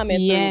been coming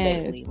through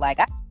lately. Like,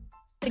 I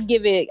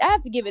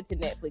have to give it to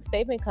Netflix.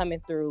 They've been coming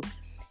through.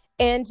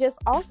 And just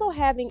also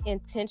having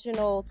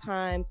intentional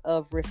times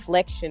of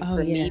reflection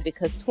for me,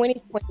 because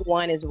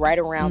 2021 is right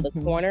around the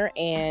corner.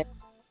 And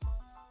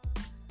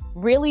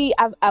really,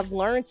 I've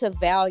learned to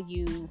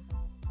value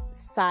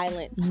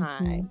silent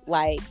time.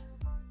 Like,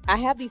 I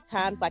have these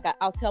times, like,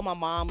 I'll tell my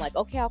mom, like,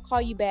 okay, I'll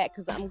call you back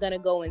because I'm going to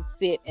go and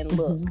sit and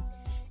look.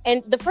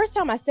 And the first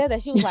time I said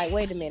that, she was like,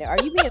 wait a minute, are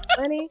you being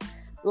funny?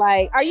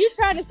 Like, are you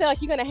trying to say,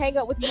 like, you're going to hang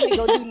up with me and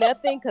go do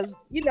nothing? Because,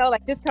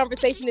 like, this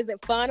conversation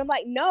isn't fun. I'm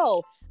like,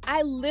 no,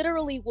 I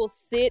literally will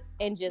sit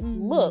and just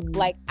look.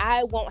 Like,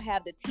 I won't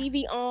have the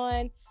TV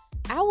on.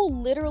 I will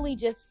literally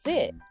just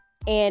sit.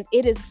 And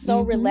it is so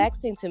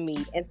relaxing to me.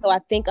 And so I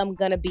think I'm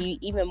going to be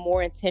even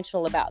more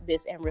intentional about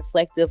this and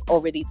reflective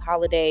over these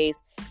holidays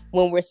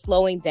when we're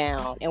slowing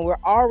down. And we're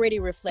already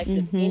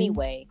reflective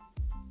anyway.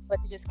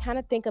 But to just kind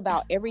of think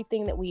about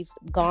everything that we've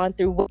gone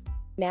through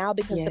now,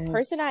 because the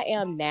person I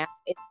am now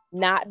is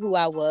not who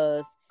I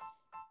was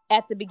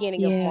at the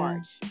beginning of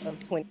March of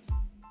 2020.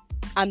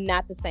 I'm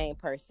not the same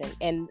person.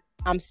 And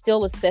I'm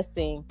still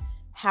assessing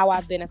how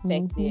I've been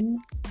affected,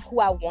 who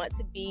I want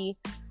to be,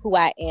 who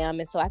I am.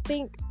 And so I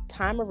think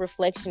time of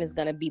reflection is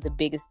going to be the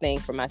biggest thing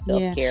for my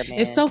self-care, man.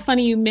 It's so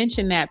funny you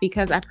mentioned that,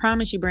 because I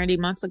promise you, Brandy,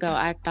 months ago,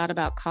 I thought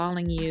about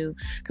calling you,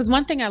 because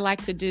one thing I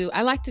like to do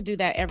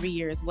that every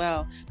year as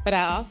well, but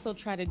I also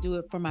try to do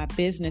it for my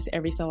business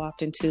every so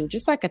often too,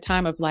 just like a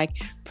time of like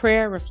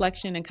prayer,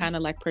 reflection, and kind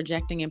of like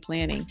projecting and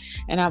planning.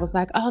 And I was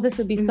like, oh, this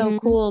would be so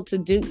cool to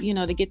do,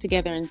 to get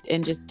together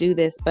and just do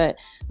this. But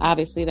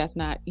obviously that's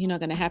not,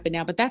 going to happen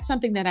now. But that's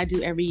something that I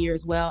do every year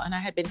as well. And I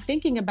had been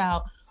thinking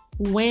about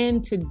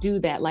when to do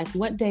that. Like,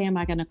 what day am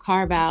I going to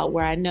carve out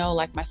where I know,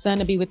 like, my son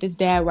to be with his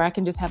dad, where I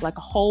can just have like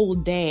a whole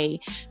day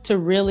to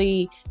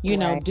really,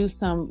 do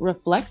some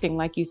reflecting,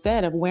 like you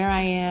said, of where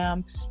I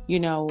am,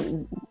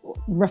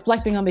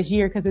 reflecting on this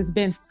year, because it's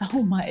been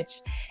so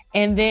much.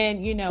 And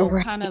then,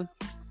 kind of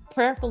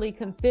prayerfully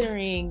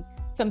considering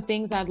some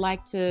things I'd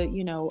like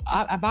to,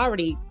 I've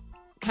already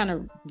kind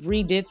of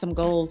redid some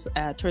goals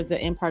towards the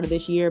end part of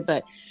this year,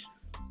 but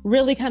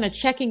really kind of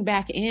checking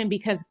back in,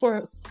 because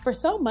for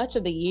so much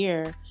of the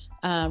year,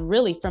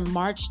 really from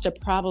March to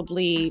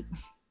probably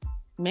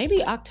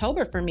maybe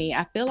October for me,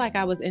 I feel like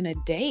I was in a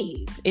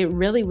daze. It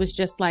really was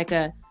just like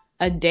a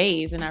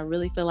daze. And I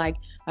really feel like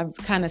I've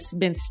kind of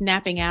been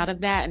snapping out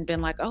of that and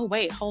been like, oh,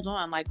 wait, hold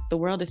on. Like, the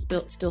world is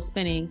still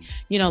spinning,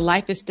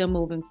 life is still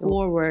moving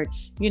forward.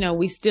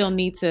 We still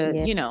need to,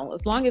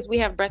 as long as we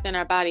have breath in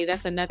our body,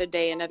 that's another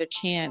day, another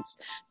chance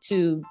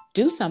to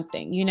do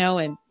something,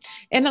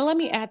 and let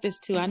me add this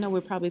too. I know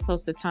we're probably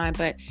close to time,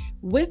 but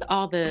with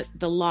all the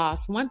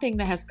loss, one thing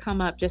that has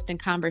come up just in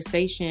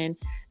conversation,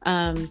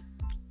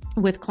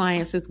 with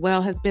clients as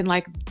well, has been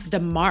like the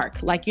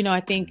mark. Like,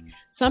 I think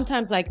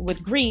sometimes, like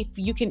with grief,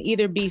 you can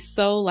either be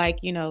so like,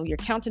 your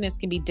countenance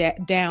can be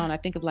down. I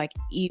think of like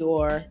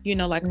Eeyore,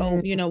 like,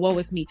 oh, woe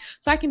is me.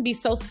 So I can be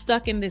so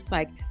stuck in this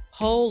like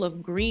hole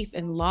of grief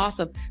and loss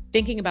of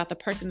thinking about the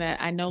person that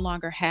I no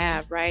longer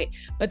have. Right.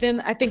 But then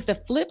I think the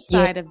flip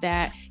side of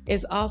that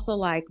is also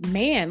like,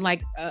 man,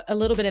 like a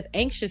little bit of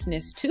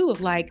anxiousness too, of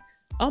like,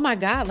 oh my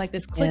God, like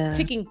this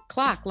ticking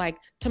clock, like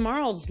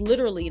tomorrow's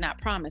literally not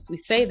promised. We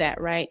say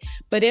that, right?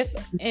 But if,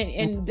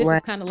 and this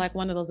is kind of like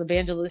one of those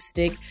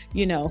evangelistic,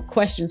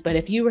 questions, but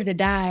if you were to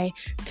die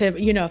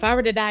if I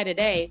were to die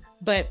today,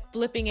 but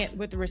flipping it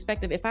with the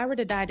respect of, if I were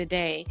to die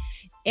today,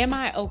 am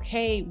I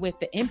okay with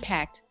the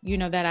impact,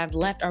 that I've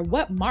left, or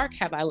what mark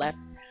have I left?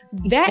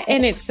 That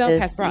in itself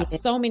has brought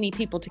so many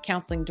people to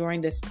counseling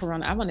during this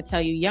corona. I want to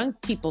tell you, young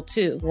people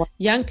too.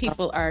 Young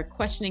people are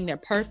questioning their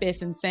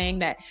purpose and saying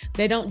that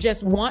they don't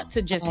just want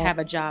to just have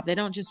a job. They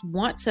don't just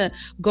want to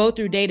go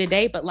through day to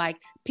day, but like,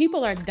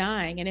 people are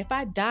dying. And if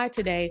I die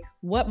today,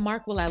 what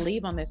mark will I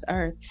leave on this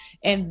earth?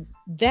 And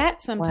that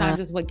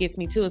sometimes is what gets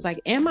me too, is like,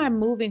 am I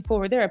moving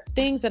forward? There are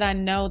things that I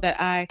know that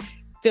I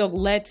feel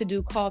led to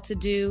do, called to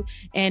do,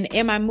 and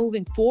am I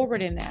moving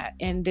forward in that?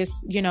 And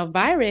this,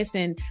 virus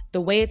and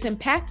the way it's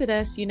impacted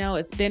us,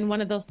 it's been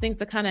one of those things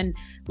that kind of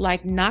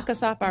like knock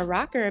us off our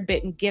rocker a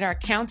bit and get our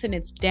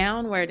countenance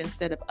downward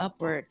instead of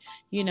upward,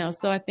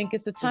 so I think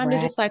it's a time to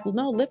just like,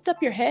 no, lift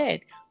up your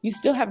head. You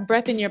still have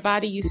breath in your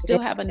body. You still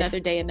have another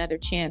day, another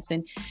chance.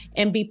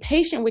 And be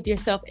patient with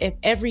yourself if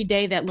every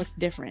day that looks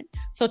different.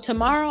 So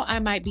tomorrow I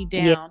might be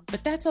down,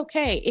 but that's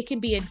okay. It can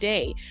be a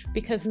day,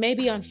 because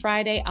maybe on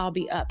Friday I'll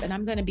be up, and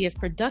I'm going to be as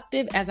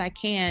productive as I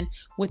can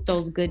with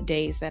those good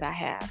days that I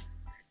have.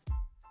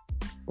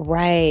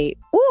 Right.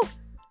 Ooh,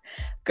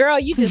 girl,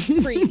 you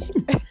just preached.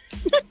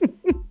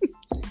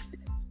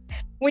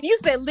 When you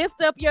said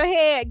lift up your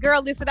head,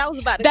 girl, listen, I was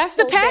about to. That's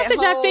the passage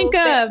I think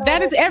of.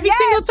 That is every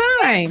single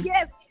time.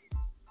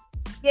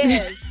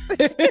 Yes.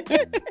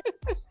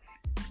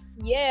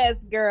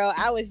 Yes, girl.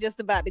 I was just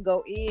about to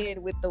go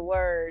in with the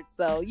word.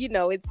 So,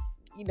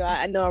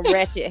 I know I'm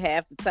ratchet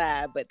half the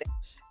time, but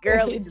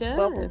girl, it just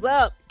bubbles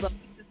up. So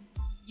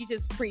you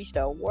just preached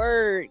a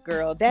word,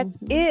 girl. That's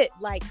it.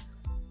 Like,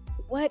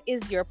 what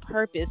is your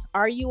purpose?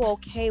 Are you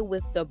okay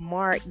with the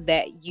mark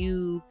that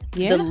the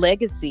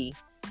legacy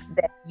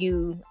that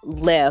you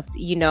left?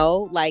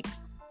 Like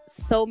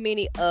so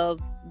many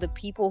of the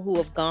people who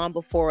have gone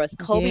before us,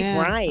 Kobe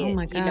Bryant, oh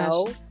my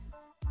gosh.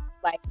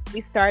 Like we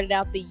started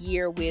out the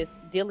year with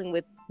dealing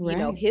with,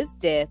 his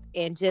death,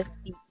 and just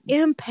the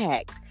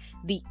impact,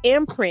 the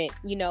imprint,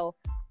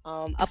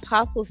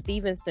 Apostle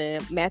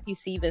Matthew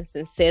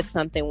Stevenson said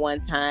something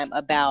one time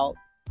about,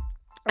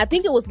 I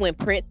think it was when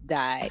Prince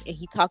died, and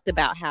he talked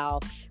about how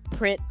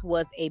Prince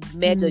was a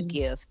mega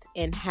gift,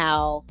 and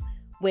how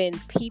when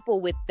people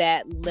with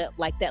that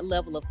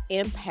level of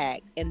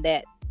impact, and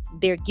that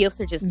their gifts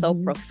are just so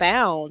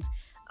profound,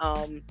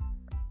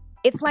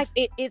 it's like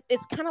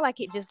it's kind of like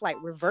it just like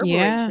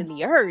reverberates in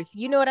the earth.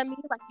 You know what I mean?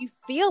 Like you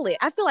feel it.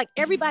 I feel like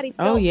everybody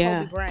felt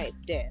Kobe Bryant's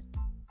death.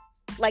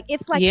 Like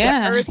it's like the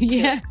earth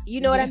shook,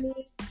 you know what I mean?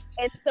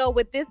 And so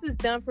what this has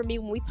done for me,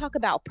 when we talk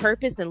about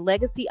purpose and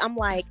legacy, I'm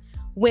like,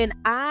 when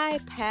I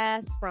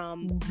pass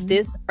from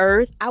this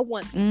earth, I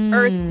want the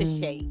earth to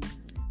shake.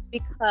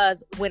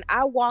 Because when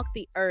I walked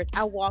the earth,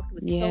 I walked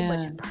with so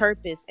much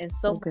purpose and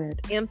so much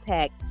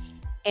impact.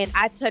 And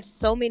I touched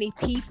so many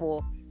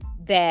people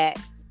that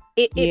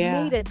it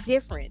made a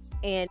difference.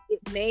 And it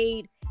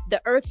made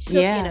the earth shook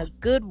in a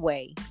good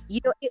way.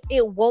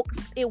 It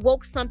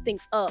woke something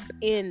up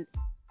in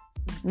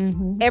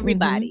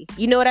everybody.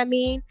 You know what I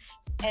mean?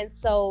 And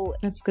so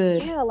that's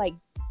good. Yeah, like,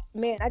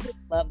 man, I just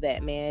love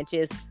that, man.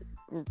 Just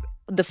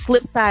the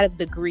flip side of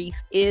the grief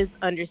is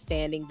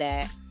understanding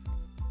that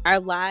our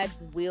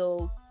lives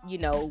will,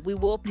 we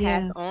will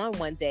pass on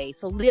one day.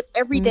 So live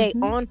every day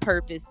on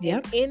purpose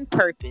and in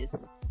purpose,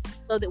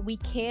 so that we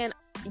can,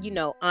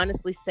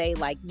 honestly say,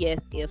 like,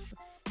 yes, if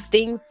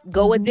things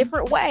go a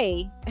different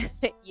way,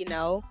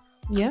 I'm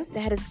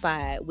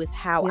satisfied with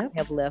how I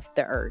have left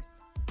the earth.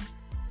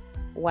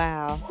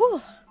 Wow.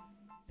 Whew.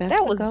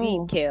 That was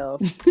deep, Kels.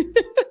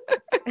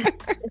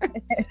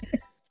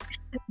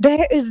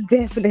 That is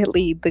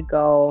definitely the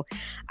goal.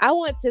 I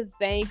want to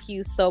thank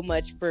you so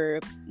much for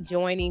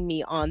joining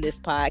me on this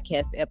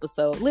podcast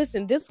episode.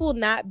 Listen, this will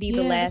not be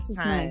the last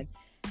time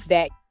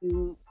that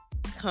you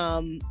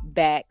come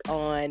back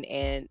on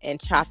and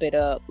chop it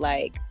up.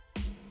 Like,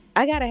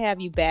 I gotta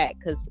have you back,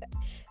 because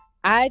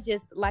I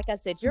just, like I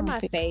said, you're my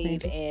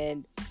fave,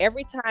 and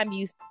every time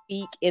you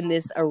speak in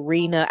this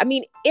arena, I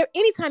mean,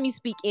 anytime you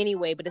speak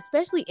anyway, but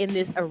especially in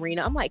this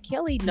arena, I'm like,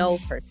 Kelly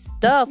knows her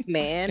stuff,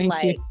 man.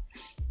 Like,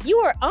 you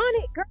are on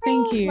it, girl.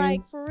 Thank you.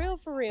 Like, for real.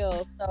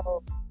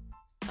 So,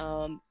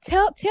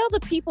 tell the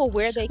people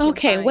where they can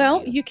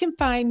find you. You can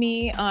find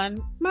me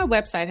on my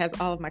website. Has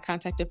all of my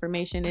contact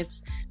information.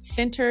 It's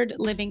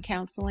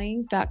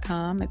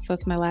centeredlivingcounseling.com.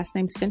 It's my last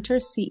name, Center,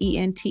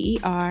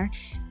 CENTERED,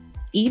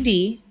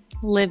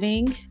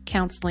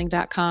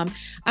 livingcounseling.com.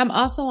 I'm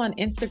also on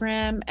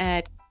Instagram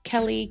at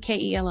Kelly,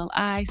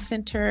 KELLI,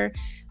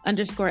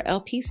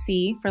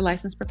 Center_LPC for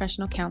licensed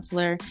professional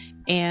counselor,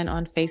 and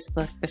on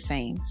Facebook the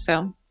same.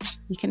 So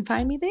you can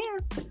find me there.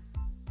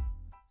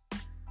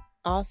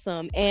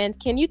 Awesome. And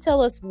can you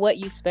tell us what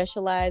you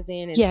specialize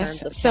in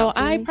terms of so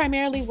counseling? I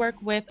primarily work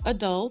with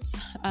adults.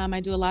 I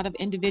do a lot of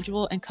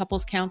individual and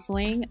couples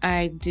counseling.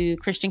 I do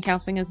Christian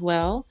counseling as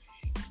well.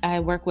 I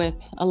work with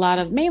a lot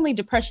of mainly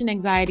depression,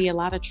 anxiety, a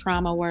lot of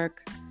trauma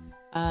work.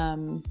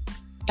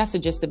 That's the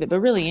gist of it, but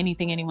really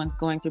anything anyone's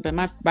going through. But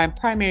my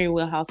primary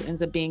wheelhouse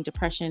ends up being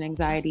depression,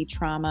 anxiety,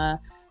 trauma,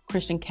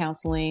 Christian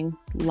counseling,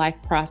 life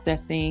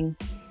processing,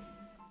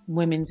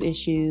 women's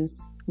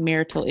issues,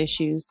 marital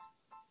issues.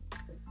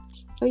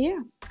 So yeah.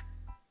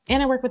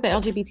 And I work with the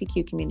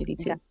LGBTQ community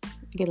too. I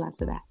get lots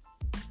of that.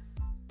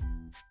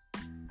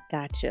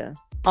 Gotcha.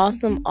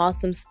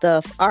 Awesome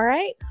stuff. All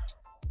right.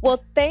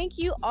 Well, thank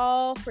you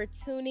all for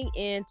tuning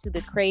in to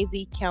the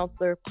Crazy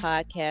Counselor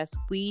podcast.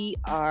 We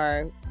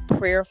are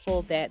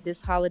prayerful that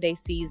this holiday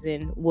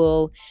season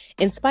will,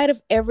 in spite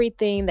of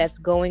everything that's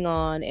going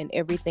on and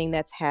everything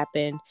that's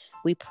happened,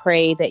 we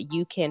pray that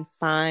you can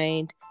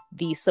find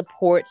the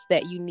supports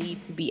that you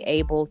need to be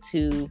able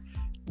to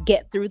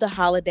get through the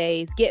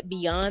holidays, get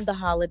beyond the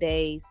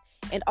holidays,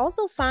 and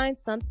also find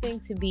something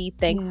to be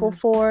thankful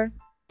for,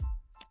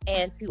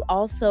 and to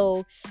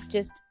also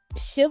just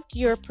shift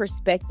your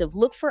perspective.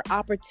 Look for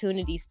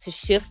opportunities to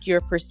shift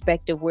your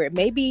perspective where it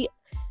may be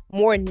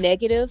more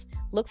negative,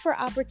 look for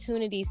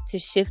opportunities to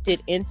shift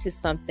it into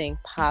something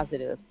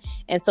positive.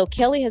 And so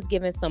Kelli has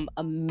given some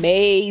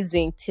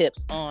amazing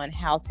tips on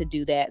how to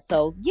do that.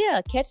 So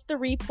yeah, catch the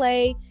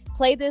replay,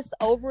 play this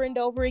over and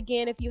over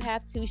again if you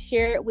have to,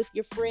 share it with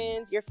your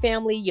friends, your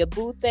family, your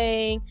boo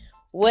thing,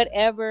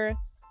 whatever.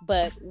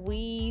 But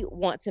we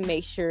want to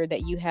make sure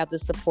that you have the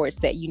supports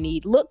that you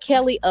need. Look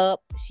Kelli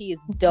up. She is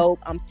dope.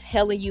 I'm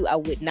telling you, I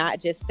would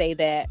not just say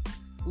that.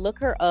 Look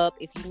her up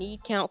if you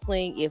need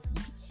counseling. If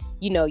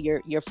you know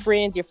your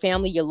friends, your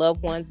family, your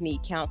loved ones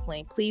need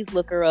counseling, please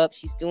look her up.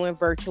 She's doing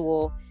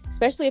virtual,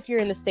 especially if you're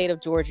in the state of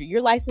Georgia.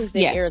 You're licensed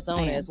in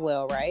Arizona as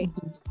well, right?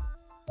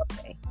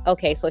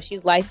 Okay, so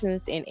she's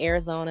licensed in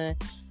Arizona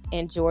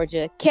and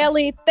Georgia.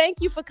 Kelli, thank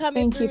you for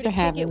coming through to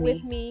kick it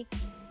with me.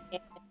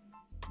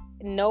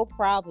 No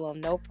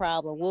problem.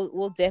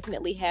 We'll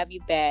definitely have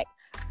you back.